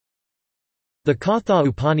The Katha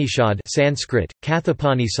Upanishad Sanskrit,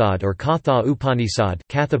 Kathopanishad or Katha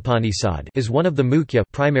Upanishad is one of the mukhya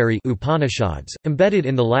primary Upanishads, embedded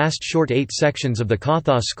in the last short 8 sections of the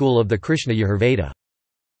Katha school of the Krishna Yajurveda.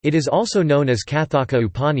 It is also known as Kathaka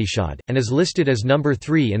Upanishad, and is listed as number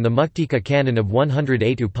 3 in the Muktika canon of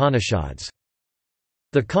 108 Upanishads.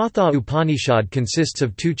 The Katha Upanishad consists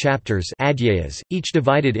of 2 chapters adhyayas, each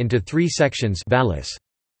divided into 3 sections valas.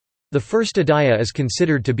 The first adhyaya is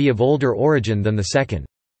considered to be of older origin than the second.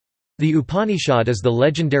 The Upanishad is the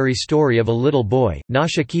legendary story of a little boy,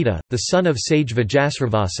 Nachiketa, the son of sage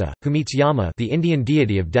Vajasravasa, who meets Yama, the Indian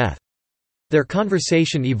deity of death. Their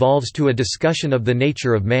conversation evolves to a discussion of the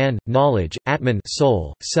nature of man, knowledge, Atman,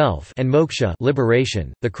 soul, self, and moksha,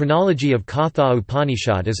 liberation. The chronology of Katha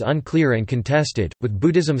Upanishad is unclear and contested, with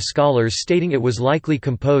Buddhism scholars stating it was likely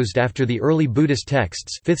composed after the early Buddhist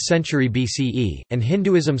texts, 5th century BCE, and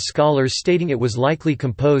Hinduism scholars stating it was likely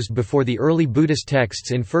composed before the early Buddhist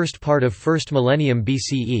texts in first part of 1st millennium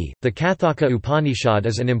BCE. The Kathaka Upanishad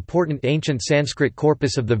is an important ancient Sanskrit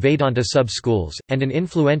corpus of the Vedanta sub-schools, and an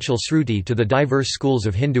influential Sruti to the diverse schools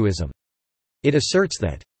of Hinduism. It asserts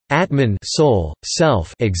that Atman, soul,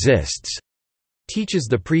 self exists, teaches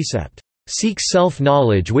the precept, seek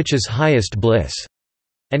self-knowledge which is highest bliss,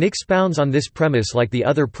 and expounds on this premise like the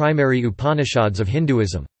other primary Upanishads of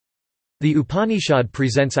Hinduism. The Upanishad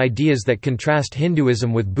presents ideas that contrast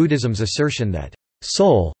Hinduism with Buddhism's assertion that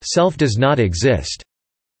soul, self does not exist,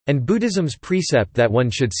 and Buddhism's precept that one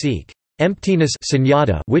should seek emptiness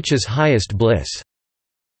sunyata, which is highest bliss.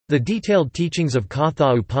 The detailed teachings of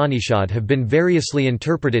Katha Upanishad have been variously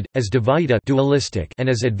interpreted, as Dvaita dualistic and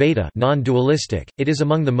as Advaita non-dualistic. It is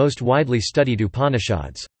among the most widely studied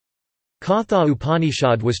Upanishads. Katha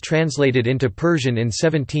Upanishad was translated into Persian in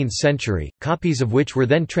 17th century, copies of which were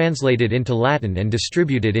then translated into Latin and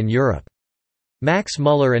distributed in Europe. Max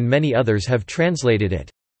Muller and many others have translated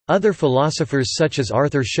it. Other philosophers such as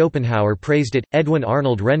Arthur Schopenhauer praised it, Edwin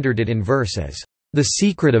Arnold rendered it in verse as the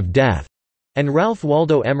secret of death, and Ralph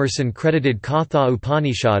Waldo Emerson credited Katha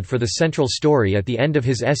Upanishad for the central story at the end of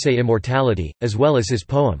his essay Immortality, as well as his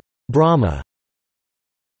poem, Brahma.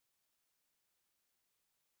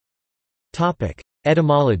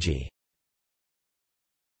 Etymology.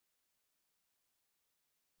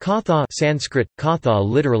 Katha Sanskrit, Katha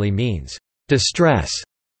literally means, distress.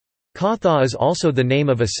 Katha is also the name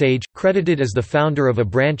of a sage, credited as the founder of a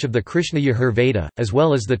branch of the Krishna Yajurveda, as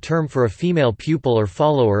well as the term for a female pupil or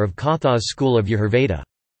follower of Katha's school of Yajurveda.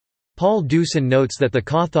 Paul Deussen notes that the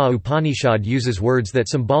Katha Upanishad uses words that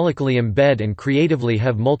symbolically embed and creatively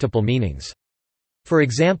have multiple meanings. For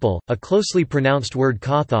example, a closely pronounced word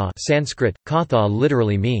Katha Sanskrit, Katha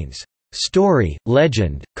literally means, story,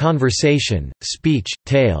 legend, conversation, speech,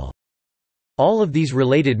 tale. All of these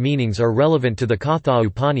related meanings are relevant to the Katha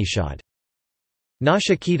Upanishad.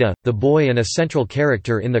 Nachiketa, the boy and a central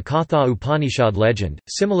character in the Katha Upanishad legend,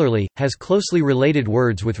 similarly, has closely related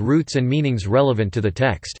words with roots and meanings relevant to the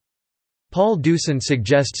text. Paul Deussen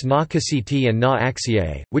suggests na-kasiti and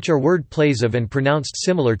na-axiae, which are word plays of and pronounced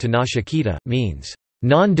similar to Nachiketa, means,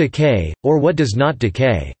 non-decay, or what does not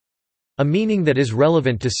decay, a meaning that is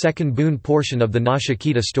relevant to second boon portion of the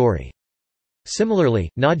Nachiketa story. Similarly,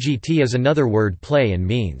 Najiti is another word play and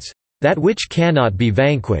means, that which cannot be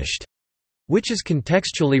vanquished, which is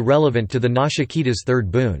contextually relevant to the Nachiketa's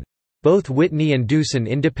third boon. Both Whitney and Deussen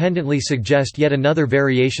independently suggest yet another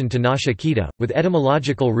variation to Nachiketa, with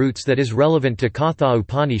etymological roots that is relevant to Katha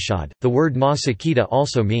Upanishad. The word Nasiketa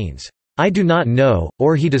also means, I do not know,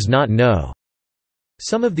 or he does not know.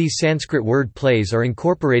 Some of these Sanskrit word plays are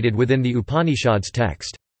incorporated within the Upanishad's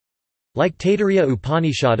text. Like Taittiriya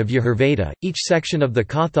Upanishad of Yajurveda, each section of the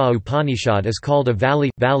Katha Upanishad is called a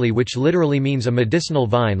valley which literally means a medicinal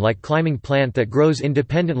vine-like climbing plant that grows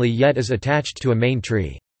independently yet is attached to a main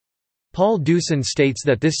tree. Paul Deussen states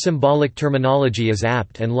that this symbolic terminology is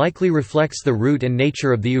apt and likely reflects the root and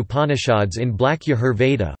nature of the Upanishads in Black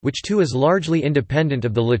Yajurveda, which too is largely independent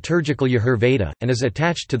of the liturgical Yajurveda, and is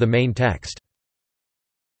attached to the main text.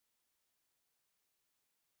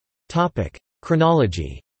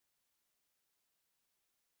 Chronology.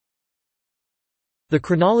 The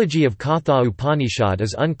chronology of Katha Upanishad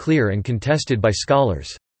is unclear and contested by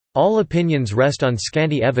scholars. All opinions rest on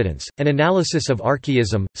scanty evidence, an analysis of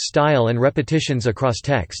archaism, style and repetitions across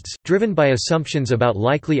texts, driven by assumptions about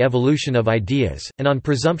likely evolution of ideas, and on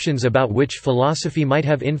presumptions about which philosophy might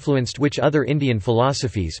have influenced which other Indian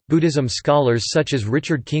philosophies. Buddhism scholars such as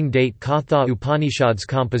Richard King date Katha Upanishad's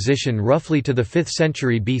composition roughly to the 5th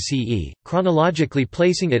century BCE, chronologically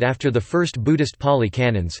placing it after the first Buddhist Pali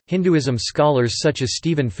canons. Hinduism scholars such as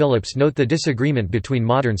Stephen Phillips note the disagreement between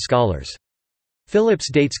modern scholars.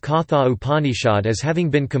 Phillips dates Katha Upanishad as having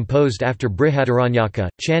been composed after Brihadaranyaka,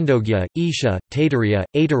 Chandogya, Isha, Taittiriya,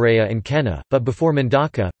 Aitareya and Kena, but before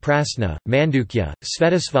Mandaka, Prasna, Mandukya,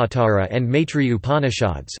 Svetasvatara and Maitreya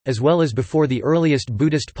Upanishads, as well as before the earliest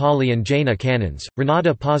Buddhist Pali and Jaina canons.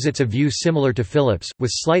 Ranade posits a view similar to Phillips,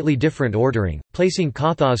 with slightly different ordering, placing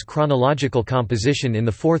Katha's chronological composition in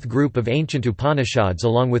the fourth group of ancient Upanishads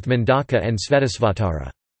along with Mandaka and Svetasvatara.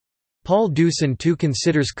 Paul Deussen too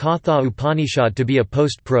considers Katha Upanishad to be a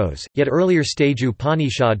post-prose, yet earlier stage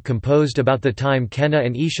Upanishad composed about the time Kena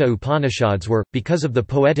and Isha Upanishads were, because of the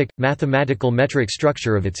poetic, mathematical metric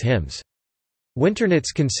structure of its hymns.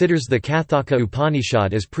 Winternitz considers the Katha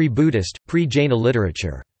Upanishad as pre-Buddhist, pre-Jaina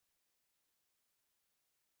literature.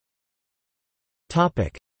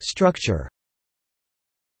 Structure.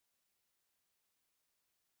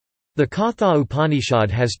 The Katha Upanishad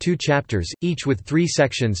has 2 chapters, each with 3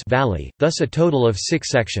 sections valley, thus a total of 6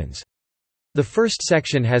 sections. The first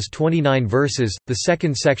section has 29 verses, the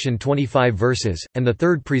second section 25 verses, and the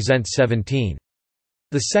third presents 17.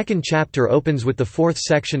 The second chapter opens with the fourth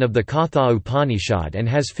section of the Katha Upanishad and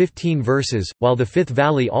has 15 verses, while the fifth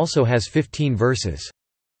valley also has 15 verses.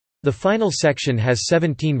 The final section has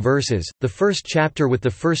 17 verses. The first chapter with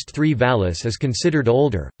the first 3 vallis is considered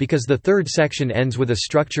older, because the third section ends with a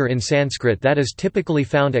structure in Sanskrit that is typically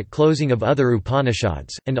found at closing of other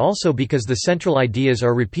Upanishads, and also because the central ideas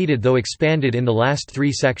are repeated though expanded in the last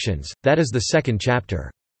 3 sections, that is the second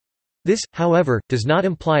chapter. This, however, does not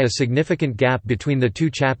imply a significant gap between the 2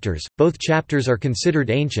 chapters. Both chapters are considered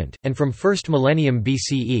ancient, and from 1st millennium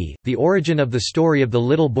BCE, the origin of the story of the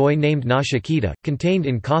little boy named Nachiketa, contained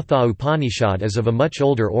in Katha Upanishad, is of a much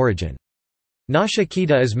older origin.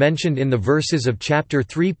 Nachiketa is mentioned in the verses of chapter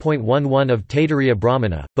 3.11 of Taittiriya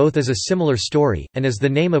Brahmana, both as a similar story, and as the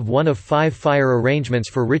name of one of 5 fire arrangements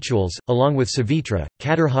for rituals, along with Savitra,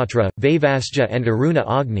 Katarhatra, Vaivasja, and Aruna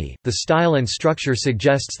Agni. The style and structure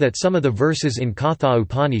suggests that some of the verses in Katha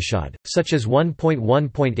Upanishad, such as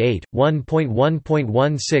 1.1.8,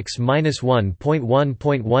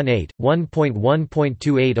 1.1.16-1.1.18,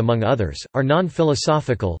 1.1.28 among others, are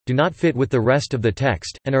non-philosophical, do not fit with the rest of the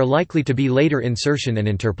text, and are likely to be later insertion and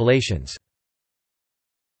interpolations.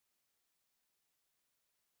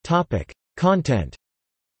 Content.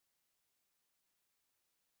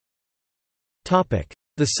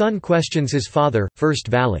 The son questions his father, first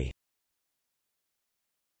valley.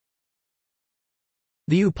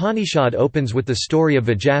 The Upanishad opens with the story of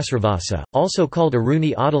Vajasravasa, also called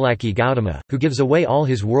Aruni Adalaki Gautama, who gives away all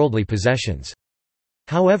his worldly possessions.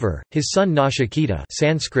 However, his son Nachiketa,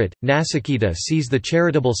 Sanskrit, Nasiketa, sees the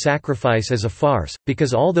charitable sacrifice as a farce,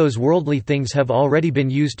 because all those worldly things have already been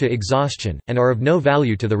used to exhaustion, and are of no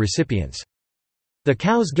value to the recipients. The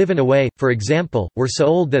cows given away, for example, were so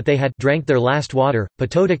old that they had drank their last water,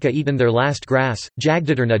 Patodika eaten their last grass,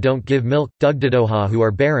 Jagdadarna don't give milk, Dugdadoha who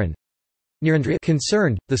are barren.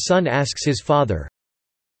 Concerned, the son asks his father.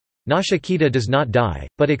 Nachiketa does not die,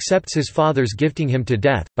 but accepts his father's gifting him to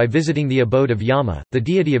death, by visiting the abode of Yama, the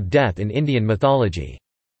deity of death in Indian mythology.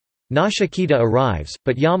 Nachiketa arrives,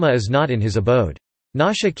 but Yama is not in his abode.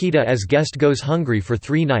 Nachiketa as guest goes hungry for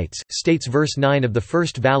 3 nights, states verse 9 of the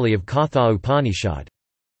first valley of Katha Upanishad.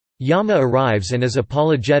 Yama arrives and is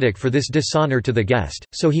apologetic for this dishonor to the guest,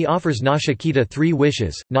 so he offers Nachiketa 3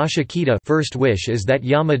 wishes. Nachiketa first wish is that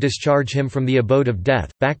Yama discharge him from the abode of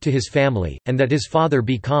death, back to his family, and that his father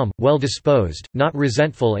be calm, well-disposed, not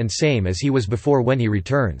resentful and same as he was before when he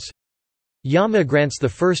returns. Yama grants the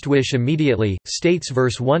first wish immediately, states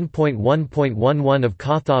verse 1.1.11 of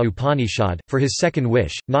Katha Upanishad. For his second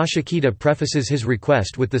wish, Nachiketa prefaces his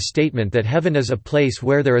request with the statement that heaven is a place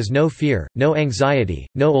where there is no fear, no anxiety,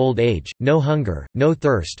 no old age, no hunger, no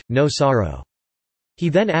thirst, no sorrow. He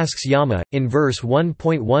then asks Yama, in verse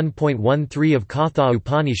 1.1.13 of Katha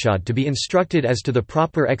Upanishad, to be instructed as to the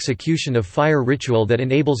proper execution of fire ritual that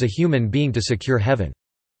enables a human being to secure heaven.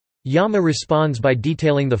 Yama responds by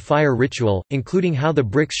detailing the fire ritual, including how the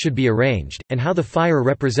bricks should be arranged, and how the fire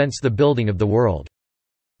represents the building of the world.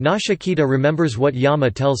 Nachiketa remembers what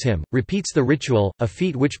Yama tells him, repeats the ritual, a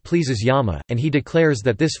feat which pleases Yama, and he declares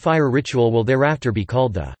that this fire ritual will thereafter be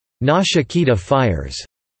called the Nachiketa fires.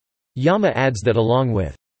 Yama adds that along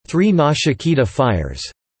with 3 Nachiketa fires,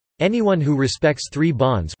 anyone who respects 3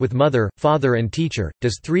 bonds with mother, father and teacher,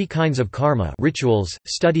 does 3 kinds of karma, rituals,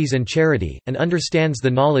 studies and charity, and understands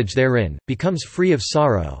the knowledge therein, becomes free of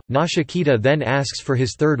sorrow. Nachiketa then asks for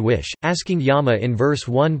his third wish, asking Yama in verse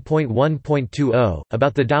 1.1.20,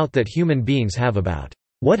 about the doubt that human beings have about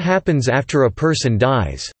what happens after a person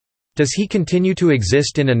dies. Does he continue to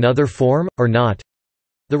exist in another form, or not?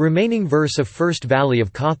 The remaining verse of first valley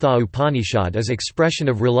of Katha Upanishad is expression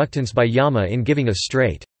of reluctance by Yama in giving a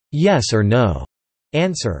straight, yes or no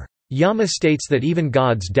answer. Yama states that even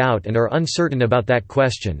gods doubt and are uncertain about that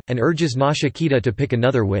question, and urges Nachiketa to pick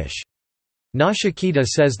another wish. Nachiketa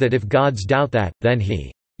says that if gods doubt that, then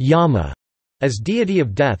he, Yama, as deity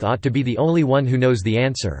of death ought to be the only one who knows the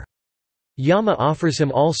answer. Yama offers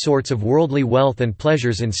him all sorts of worldly wealth and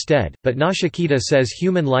pleasures instead, but Nachiketa says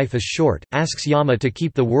human life is short, asks Yama to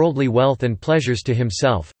keep the worldly wealth and pleasures to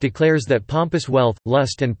himself, declares that pompous wealth,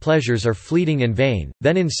 lust and pleasures are fleeting and vain,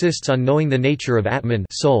 then insists on knowing the nature of Atman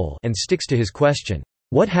soul and sticks to his question,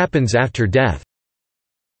 what happens after death?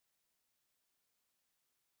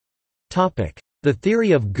 The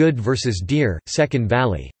theory of good versus dear, second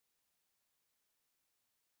valley.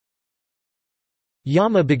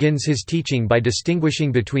 Yama begins his teaching by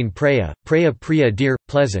distinguishing between praya, priya dear,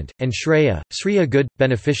 pleasant, and shreya, sriya good,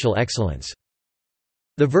 beneficial excellence.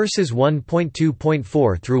 The verses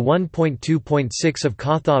 1.2.4 through 1.2.6 of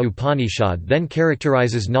Katha Upanishad then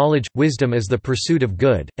characterizes knowledge, wisdom as the pursuit of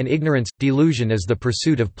good, and ignorance, delusion as the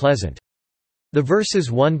pursuit of pleasant. The verses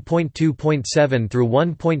 1.2.7 through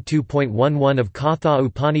 1.2.11 of Katha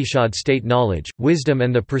Upanishad state knowledge, wisdom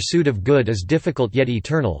and the pursuit of good is difficult yet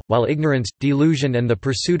eternal, while ignorance, delusion and the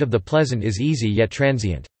pursuit of the pleasant is easy yet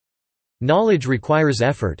transient. Knowledge requires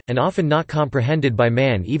effort, and often not comprehended by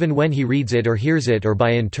man even when he reads it or hears it or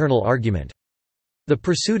by internal argument. The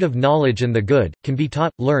pursuit of knowledge and the good can be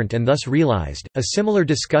taught, learnt and thus realized. A similar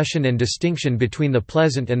discussion and distinction between the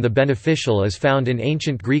pleasant and the beneficial is found in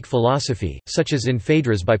ancient Greek philosophy, such as in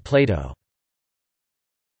Phaedrus by Plato.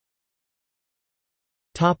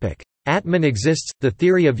 Topic: Atman exists, the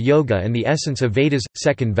theory of yoga and the essence of Vedas,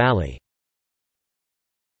 second valley.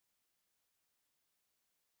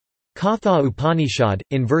 Katha Upanishad,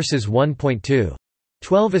 in verses 1.2.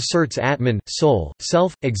 12 asserts Atman, soul,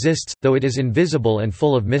 self, exists, though it is invisible and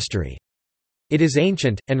full of mystery. It is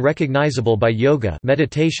ancient, and recognizable by yoga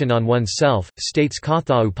meditation on oneself, states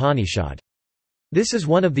Katha Upanishad. This is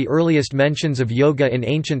one of the earliest mentions of yoga in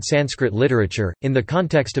ancient Sanskrit literature, in the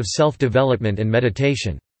context of self-development and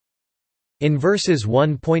meditation. In verses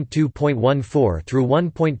 1.2.14 through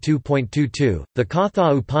 1.2.22, the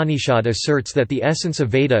Katha Upanishad asserts that the essence of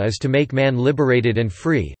Veda is to make man liberated and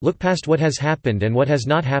free, look past what has happened and what has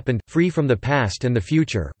not happened, free from the past and the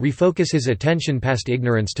future, refocus his attention past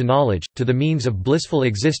ignorance to knowledge, to the means of blissful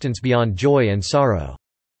existence beyond joy and sorrow.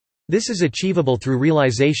 This is achievable through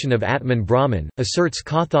realization of Atman Brahman, asserts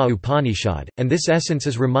Katha Upanishad, and this essence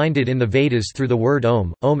is reminded in the Vedas through the word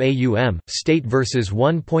Om, Om Aum, state verses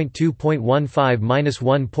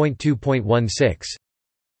 1.2.15–1.2.16.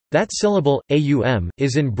 That syllable, Aum,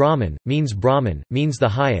 is in Brahman, means the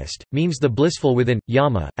highest, means the blissful within.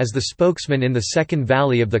 Yama, as the spokesman in the second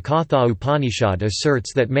valley of the Katha Upanishad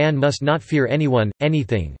asserts that man must not fear anyone,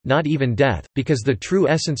 anything, not even death, because the true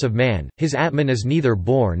essence of man, his Atman is neither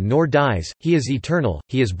born nor dies, he is eternal,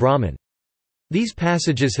 he is Brahman. These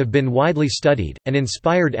passages have been widely studied, and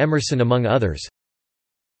inspired Emerson among others.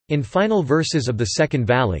 In final verses of the second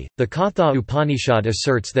valley, the Katha Upanishad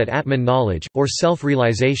asserts that Atman knowledge, or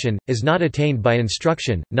self-realization, is not attained by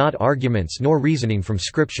instruction, not arguments nor reasoning from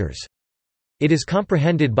scriptures. It is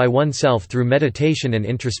comprehended by oneself through meditation and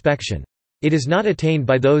introspection. It is not attained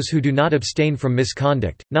by those who do not abstain from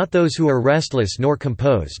misconduct, not those who are restless nor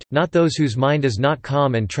composed, not those whose mind is not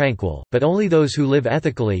calm and tranquil, but only those who live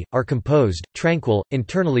ethically, are composed, tranquil,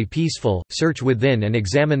 internally peaceful, search within and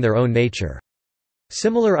examine their own nature.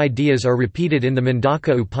 Similar ideas are repeated in the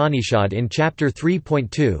Mundaka Upanishad in chapter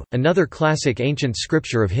 3.2, another classic ancient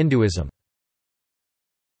scripture of Hinduism.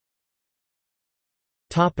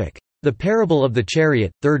 The parable of the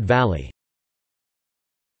chariot, third valley.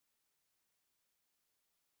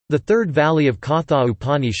 The third valley of Katha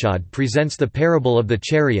Upanishad presents the parable of the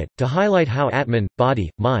chariot, to highlight how Atman, body,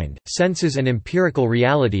 mind, senses and empirical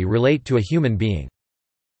reality relate to a human being.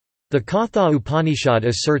 The Katha Upanishad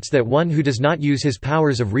asserts that one who does not use his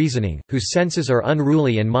powers of reasoning, whose senses are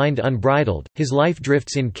unruly and mind unbridled, his life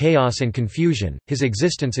drifts in chaos and confusion, his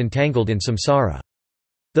existence entangled in samsara.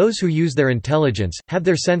 Those who use their intelligence, have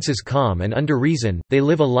their senses calm and under reason, they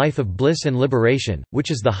live a life of bliss and liberation, which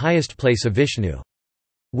is the highest place of Vishnu.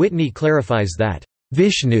 Whitney clarifies that,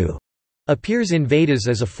 Vishnu appears in Vedas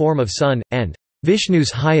as a form of sun, and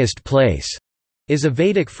Vishnu's highest place is a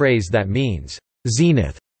Vedic phrase that means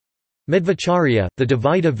zenith. Madhvacharya, the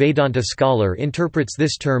Dvaita Vedanta scholar, interprets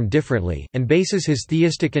this term differently, and bases his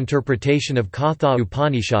theistic interpretation of Katha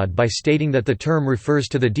Upanishad by stating that the term refers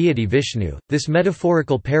to the deity Vishnu. This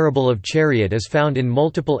metaphorical parable of chariot is found in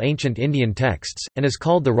multiple ancient Indian texts, and is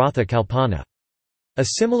called the Ratha Kalpana.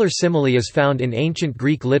 A similar simile is found in ancient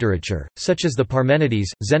Greek literature, such as the Parmenides,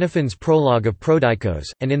 Xenophon's prologue of Prodikos,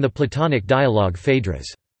 and in the Platonic dialogue Phaedrus.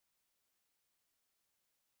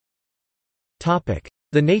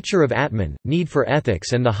 The nature of Atman, need for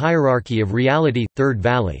ethics and the hierarchy of reality, Third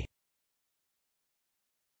Valley.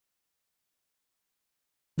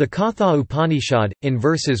 The Katha Upanishad, in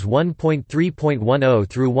verses 1.3.10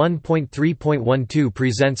 through 1.3.12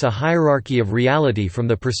 presents a hierarchy of reality from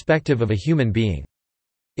the perspective of a human being.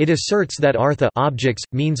 It asserts that artha objects,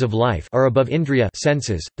 means of life are above indriya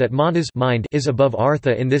senses, that manas mind is above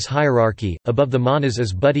artha in this hierarchy, above the manas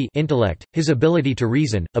is buddhi intellect, his ability to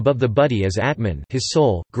reason, above the buddhi is atman his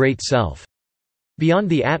soul, great self. Beyond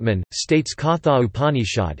the Atman, states Katha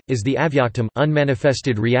Upanishad, is the avyaktam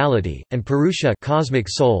unmanifested reality, and Purusha cosmic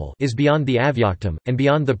soul is beyond the avyaktam, and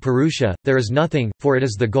beyond the Purusha, there is nothing, for it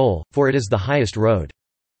is the goal, for it is the highest road.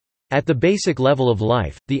 At the basic level of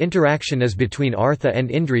life, the interaction is between artha and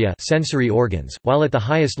indriya sensory organs, while at the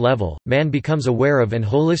highest level, man becomes aware of and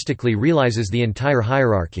holistically realizes the entire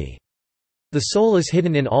hierarchy. The soul is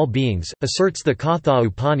hidden in all beings, asserts the Katha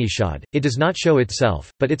Upanishad, it does not show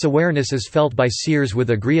itself, but its awareness is felt by seers with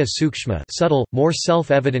agriya sukshma subtle, more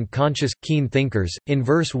self-evident conscious, keen thinkers. In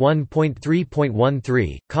verse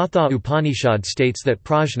 1.3.13, Katha Upanishad states that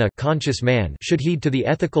prajna conscious man should heed to the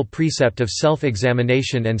ethical precept of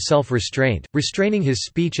self-examination and self-restraint, restraining his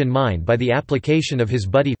speech and mind by the application of his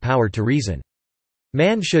buddhi power to reason.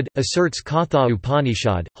 Man should, asserts Katha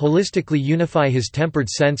Upanishad, holistically unify his tempered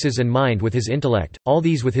senses and mind with his intellect, all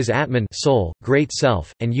these with his Atman soul, great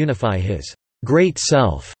self, and unify his great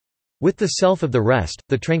self with the self of the rest,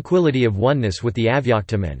 the tranquility of oneness with the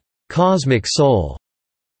avyaktam and cosmic soul.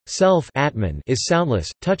 Self Atman is soundless,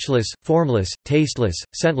 touchless, formless, tasteless,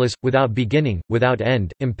 scentless, without beginning, without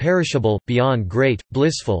end, imperishable, beyond great,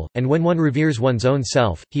 blissful, and when one reveres one's own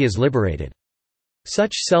self, he is liberated.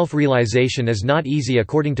 Such self-realization is not easy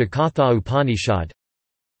according to Katha Upanishad.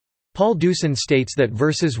 Paul Deussen states that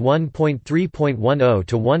verses 1.3.10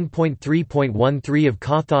 to 1.3.13 of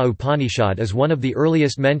Katha Upanishad is one of the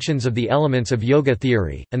earliest mentions of the elements of yoga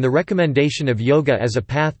theory, and the recommendation of yoga as a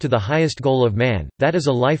path to the highest goal of man, that is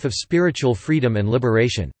a life of spiritual freedom and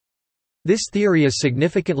liberation. This theory is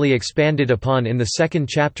significantly expanded upon in the second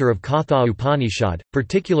chapter of Katha Upanishad,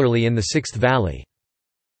 particularly in the sixth valley.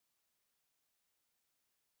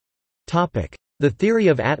 The theory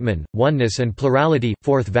of Atman, oneness and plurality,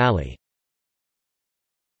 Fourth Valley.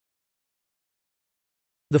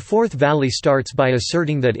 The Fourth Valley starts by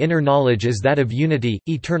asserting that inner knowledge is that of unity,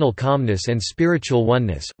 eternal calmness and spiritual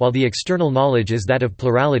oneness, while the external knowledge is that of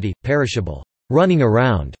plurality, perishable, running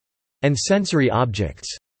around, and sensory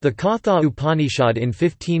objects. The Katha Upanishad in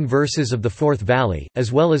 15 verses of the Fourth Valley,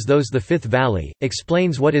 as well as those the Fifth Valley,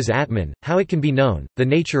 explains what is Atman, how it can be known, the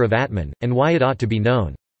nature of Atman, and why it ought to be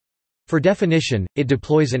known. For definition, it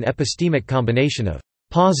deploys an epistemic combination of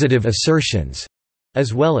positive assertions,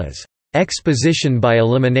 as well as exposition by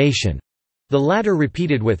elimination, the latter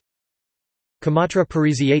repeated with Kamatra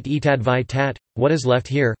parisiate etadvai tat, what is left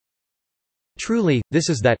here? Truly, this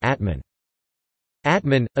is that Atman.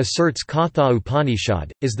 Atman, asserts Katha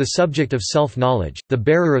Upanishad, is the subject of self-knowledge, the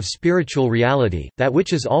bearer of spiritual reality, that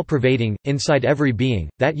which is all-pervading, inside every being,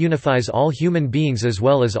 that unifies all human beings as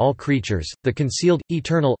well as all creatures, the concealed,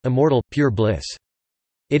 eternal, immortal, pure bliss.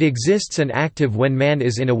 It exists and active when man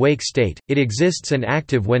is in awake state, it exists and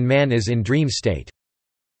active when man is in dream state.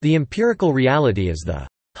 The empirical reality is the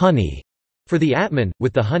honey for the Atman,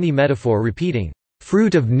 with the honey metaphor repeating,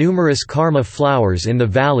 fruit of numerous karma flowers in the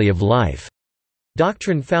valley of life.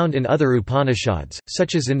 Doctrine found in other Upanishads,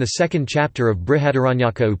 such as in the second chapter of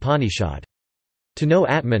Brihadaranyaka Upanishad. To know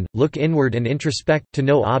Atman, look inward and introspect, to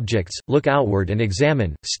know objects, look outward and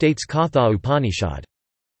examine, states Katha Upanishad.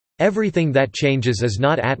 Everything that changes is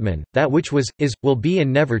not Atman, that which was, is, will be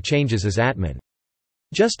and never changes is Atman.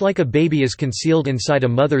 Just like a baby is concealed inside a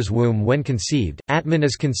mother's womb when conceived, Atman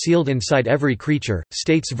is concealed inside every creature,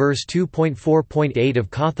 states verse 2.4.8 of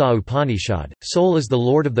Katha Upanishad. Soul is the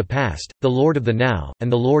Lord of the past, the Lord of the now,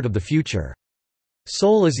 and the Lord of the future.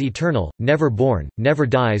 Soul is eternal, never born, never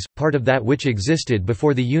dies, part of that which existed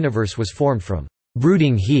before the universe was formed from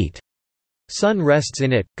brooding heat. Sun rests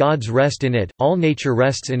in it, gods rest in it, all nature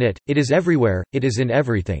rests in it, it is everywhere, it is in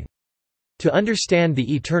everything. To understand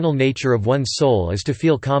the eternal nature of one's soul is to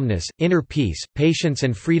feel calmness, inner peace, patience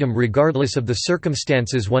and freedom regardless of the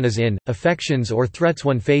circumstances one is in, affections or threats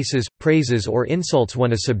one faces, praises or insults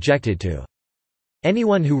one is subjected to.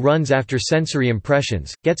 Anyone who runs after sensory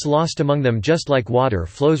impressions, gets lost among them just like water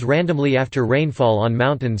flows randomly after rainfall on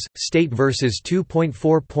mountains. State verses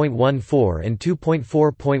 2.4.14 and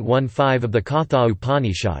 2.4.15 of the Katha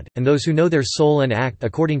Upanishad, and those who know their soul and act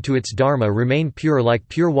according to its dharma remain pure like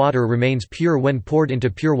pure water remains pure when poured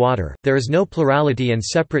into pure water. There is no plurality and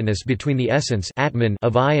separateness between the essence Atman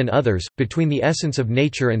of I and others, between the essence of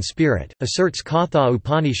nature and spirit, asserts Katha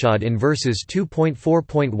Upanishad in verses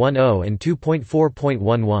 2.4.10 and 2.4.11.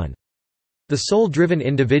 The soul-driven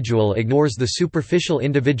individual ignores the superficial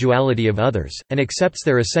individuality of others, and accepts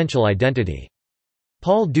their essential identity.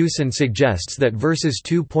 Paul Deussen suggests that verses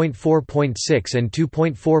 2.4.6 and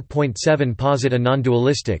 2.4.7 posit a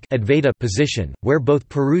non-dualistic Advaita position, where both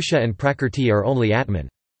Purusha and Prakrti are only Atman.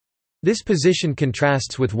 This position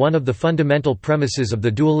contrasts with one of the fundamental premises of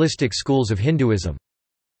the dualistic schools of Hinduism.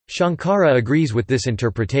 Shankara agrees with this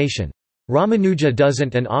interpretation. Ramanuja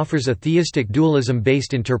doesn't and offers a theistic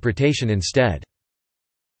dualism-based interpretation instead.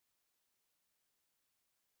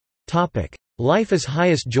 Life is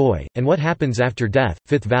highest joy, and what happens after death,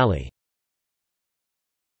 Fifth Valley.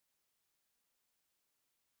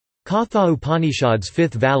 Katha Upanishad's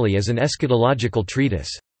Fifth Valley is an eschatological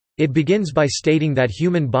treatise. It begins by stating that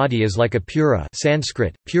human body is like a pura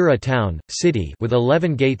Sanskrit, pura town, city with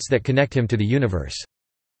 11 gates that connect him to the universe.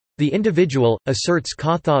 The individual, asserts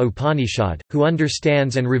Katha Upanishad, who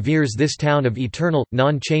understands and reveres this town of eternal,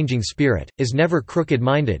 non-changing spirit, is never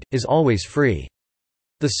crooked-minded, is always free.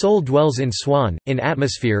 The soul dwells in swan, in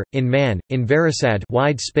atmosphere, in man, in Varasad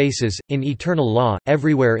wide spaces, in eternal law,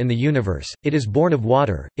 everywhere in the universe. It is born of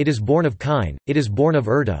water, it is born of kine, it is born of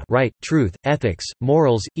urta right, truth, ethics,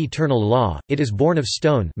 morals, eternal law, it is born of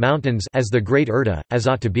stone mountains as the great urta, as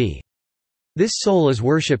ought to be. This soul is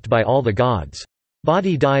worshipped by all the gods.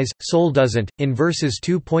 Body dies, soul doesn't. In verses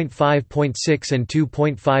 2.5.6 and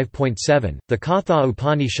 2.5.7, the Katha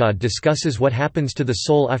Upanishad discusses what happens to the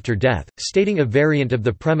soul after death, stating a variant of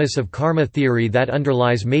the premise of karma theory that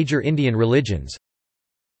underlies major Indian religions.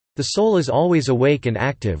 The soul is always awake and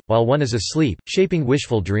active, while one is asleep, shaping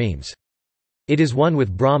wishful dreams. It is one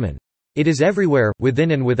with Brahman. It is everywhere,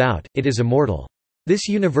 within and without, it is immortal. This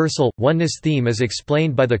universal, oneness theme is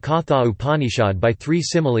explained by the Katha Upanishad by three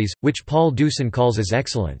similes, which Paul Deussen calls as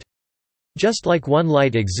excellent. Just like one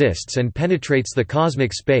light exists and penetrates the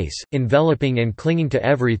cosmic space, enveloping and clinging to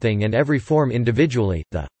everything and every form individually,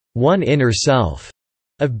 the one inner self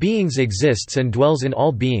of beings exists and dwells in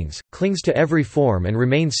all beings, clings to every form and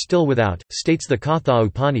remains still without, states the Katha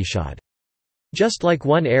Upanishad. Just like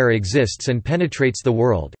one air exists and penetrates the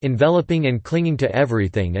world, enveloping and clinging to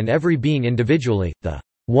everything and every being individually, the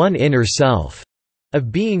one inner self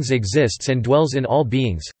of beings exists and dwells in all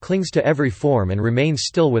beings, clings to every form and remains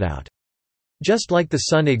still without. Just like the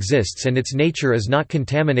sun exists and its nature is not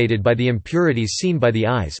contaminated by the impurities seen by the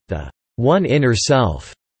eyes, the one inner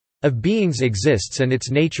self of beings exists and its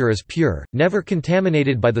nature is pure, never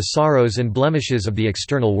contaminated by the sorrows and blemishes of the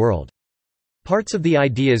external world. Parts of the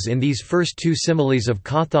ideas in these first two similes of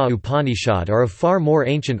Katha Upanishad are of far more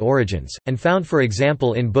ancient origins, and found for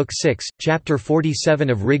example in Book 6, Chapter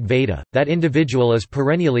 47 of Rig Veda. That individual is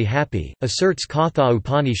perennially happy, asserts Katha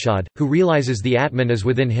Upanishad, who realizes the Atman is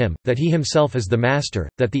within him, that he himself is the master,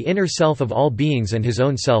 that the inner self of all beings and his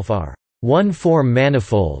own self are one form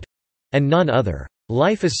manifold, and none other.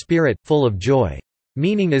 Life is spirit, full of joy.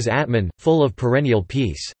 Meaning is Atman, full of perennial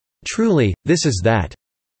peace. Truly, this is that.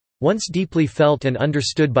 Once deeply felt and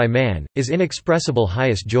understood by man, is inexpressible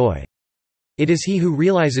highest joy. It is he who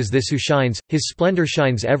realizes this who shines, his splendor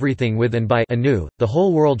shines everything with and by anew, the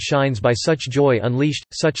whole world shines by such joy unleashed,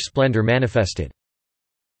 such splendor manifested.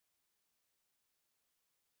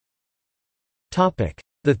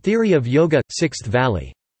 The theory of yoga, Sixth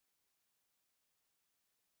Valley.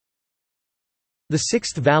 The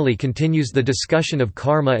Sixth Valley continues the discussion of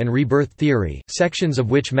karma and rebirth theory, sections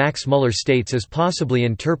of which Max Muller states as possibly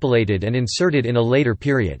interpolated and inserted in a later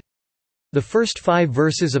period. The first 5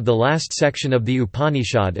 verses of the last section of the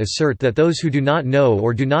Upanishad assert that those who do not know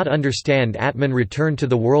or do not understand Atman return to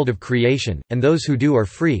the world of creation, and those who do are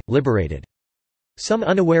free, liberated. Some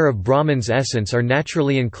unaware of Brahman's essence are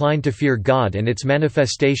naturally inclined to fear God and its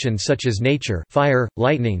manifestations such as nature, fire,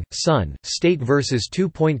 lightning, sun. State verses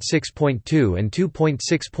 2.6.2 and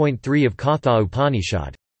 2.6.3 of Katha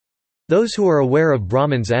Upanishad. Those who are aware of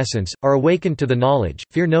Brahman's essence, are awakened to the knowledge,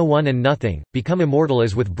 fear no one and nothing, become immortal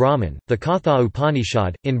as with Brahman. The Katha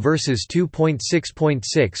Upanishad, in verses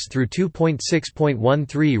 2.6.6 through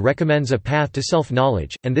 2.6.13 recommends a path to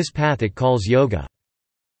self-knowledge, and this path it calls yoga.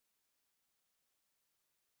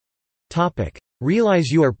 Realize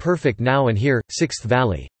you are perfect now and here, Sixth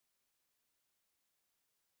Valley.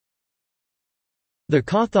 The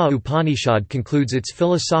Katha Upanishad concludes its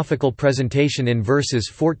philosophical presentation in verses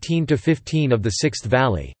 14 to 15 of the sixth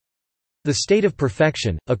Valli. The state of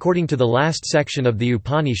perfection, according to the last section of the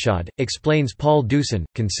Upanishad, explains Paul Deussen,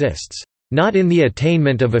 consists not in the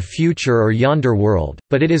attainment of a future or yonder world,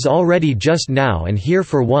 but it is already just now and here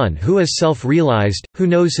for one who is self-realized, who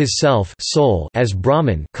knows his self soul as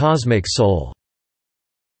Brahman, cosmic soul.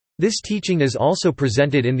 This teaching is also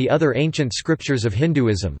presented in the other ancient scriptures of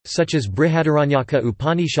Hinduism, such as Brihadaranyaka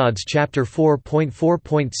Upanishads chapter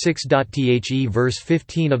 4.4.6. The verse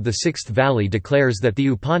 15 of the sixth Valli declares that the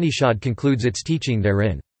Upanishad concludes its teaching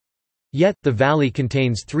therein. Yet, the Valli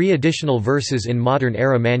contains 3 additional verses in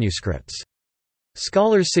modern-era manuscripts.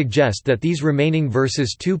 Scholars suggest that these remaining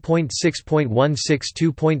verses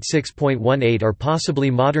 2.6.16–2.6.18 are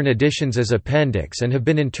possibly modern additions as appendix and have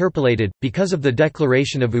been interpolated, because of the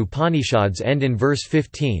declaration of Upanishads end in verse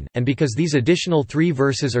 15, and because these additional 3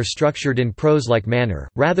 verses are structured in prose-like manner,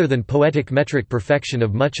 rather than poetic metric perfection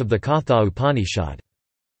of much of the Katha Upanishad.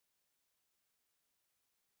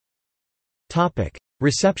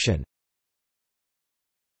 Reception.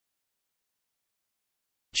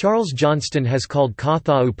 Charles Johnston has called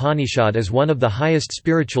Katha Upanishad as one of the highest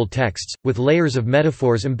spiritual texts, with layers of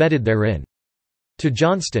metaphors embedded therein. To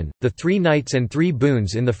Johnston, the 3 nights and 3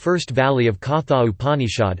 boons in the first Valli of Katha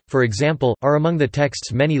Upanishad, for example, are among the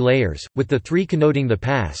text's many layers, with the 3 connoting the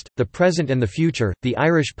past, the present and the future. The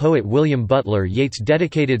Irish poet William Butler Yeats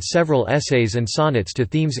dedicated several essays and sonnets to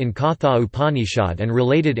themes in Katha Upanishad and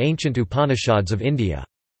related ancient Upanishads of India.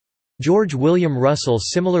 George William Russell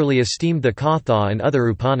similarly esteemed the Katha and other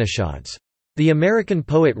Upanishads. The American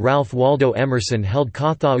poet Ralph Waldo Emerson held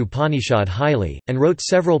Katha Upanishad highly, and wrote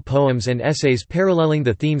several poems and essays paralleling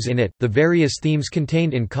the themes in it. The various themes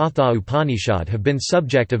contained in Katha Upanishad have been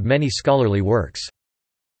subject of many scholarly works.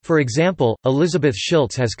 For example, Elizabeth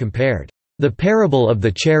Schiltz has compared the parable of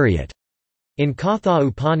the chariot in Katha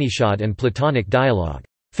Upanishad and Platonic dialogue,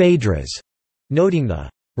 Phaedras, noting the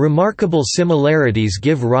remarkable similarities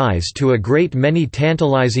give rise to a great many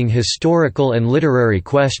tantalizing historical and literary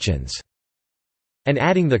questions, and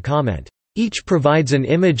adding the comment, each provides an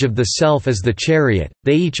image of the self as the chariot,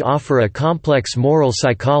 they each offer a complex moral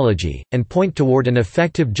psychology, and point toward an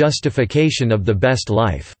effective justification of the best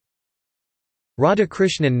life.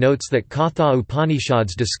 Radhakrishnan notes that Katha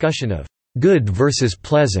Upanishad's discussion of good versus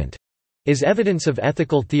pleasant is evidence of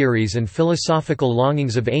ethical theories and philosophical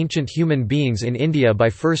longings of ancient human beings in India by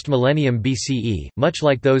 1st millennium BCE, much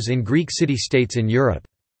like those in Greek city-states in Europe.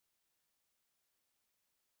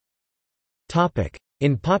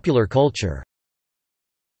 In popular culture,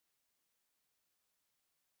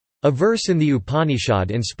 a verse in the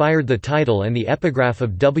Upanishad inspired the title and the epigraph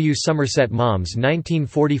of W. Somerset Maugham's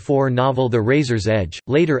 1944 novel The Razor's Edge,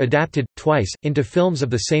 later adapted, twice, into films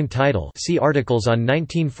of the same title. See articles on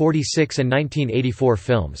 1946 and 1984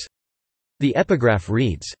 films. The epigraph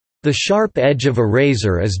reads, "The sharp edge of a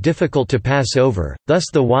razor is difficult to pass over,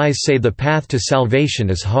 thus the wise say the path to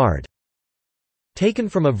salvation is hard." Taken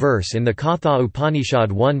from a verse in the Katha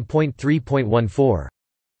Upanishad 1.3.14.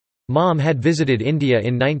 Maugham had visited India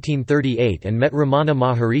in 1938 and met Ramana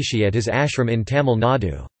Maharishi at his ashram in Tamil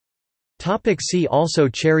Nadu. See also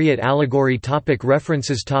Chariot allegory.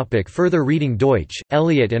 References. Further reading. Deutsch,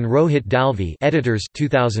 Elliott and Rohit Dalvi, editors,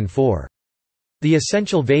 2004. The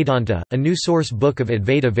Essential Vedanta, a new source book of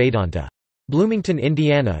Advaita Vedanta. Bloomington,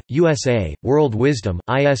 Indiana, USA, World Wisdom,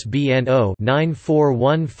 ISBN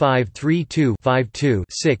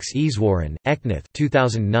 0-941532-52-6. Easwaran, Eknath,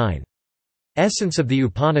 2009. Essence of the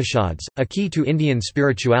Upanishads, A Key to Indian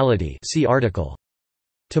Spirituality, see article.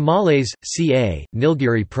 Tamales, C.A.,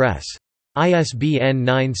 Nilgiri Press. ISBN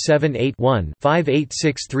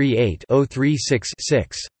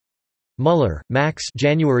 978-1-58638-036-6. Muller, Max,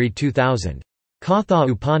 January 2000.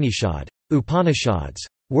 Katha Upanishad. Upanishads.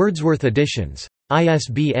 Wordsworth Editions.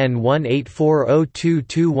 ISBN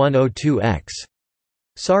 1840222102-X.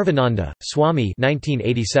 Sarvananda, Swami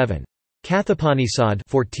 1987. Kathopanishad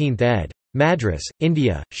 14th ed. Madras,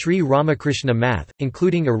 India, Sri Ramakrishna Math,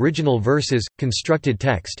 including original verses, constructed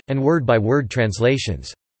text, and word-by-word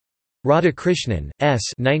translations. Radhakrishnan, S.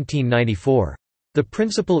 1994. The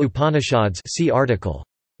Principal Upanishads, see article.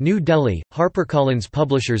 New Delhi, HarperCollins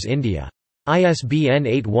Publishers India. ISBN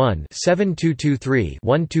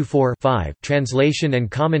 81-7223-124-5. Translation and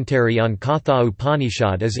commentary on Katha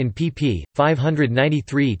Upanishad is in pp.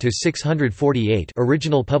 593–648.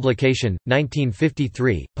 Original publication,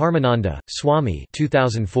 1953. Parmananda, Swami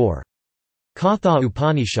 2004. Katha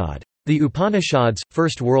Upanishad. The Upanishads,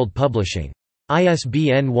 First World Publishing.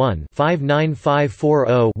 ISBN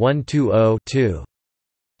 1-59540-120-2.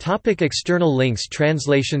 External links.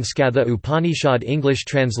 Translations. Katha Upanishad English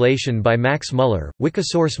translation by Max Muller,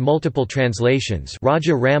 Wikisource. Multiple translations.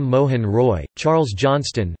 Raja Ram Mohan Roy, Charles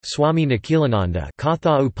Johnston, Swami Nikhilananda.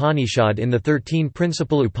 Katha Upanishad in the 13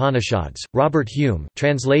 Principal Upanishads, Robert Hume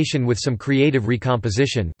translation with some creative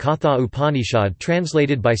recomposition. Katha Upanishad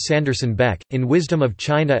translated by Sanderson Beck, in Wisdom of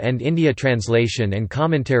China and India. Translation and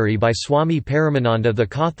commentary by Swami Paramananda. The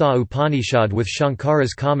Katha Upanishad with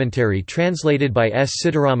Shankara's commentary translated by S.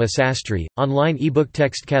 Sitarama Sastry, online ebook.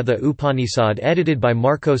 Text. Katha Upanishad edited by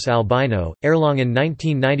Marcos Albino, Erlangen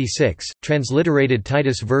 1996, transliterated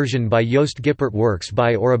Titus version by Joost Gippert. Works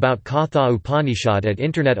by or about Katha Upanishad at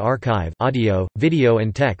Internet Archive, audio, video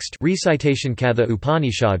and text. Recitation. Katha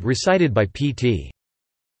Upanishad recited by P.T.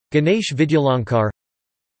 Ganesh Vidyalankar.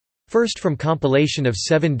 First from compilation of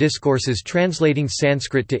 7 discourses translating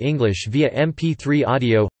Sanskrit to English via MP3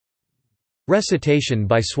 audio. Recitation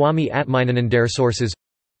by Swami Atmajananandar. Sources: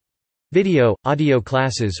 video, audio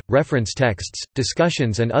classes, reference texts,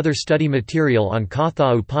 discussions and other study material on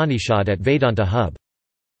Katha Upanishad at Vedanta Hub.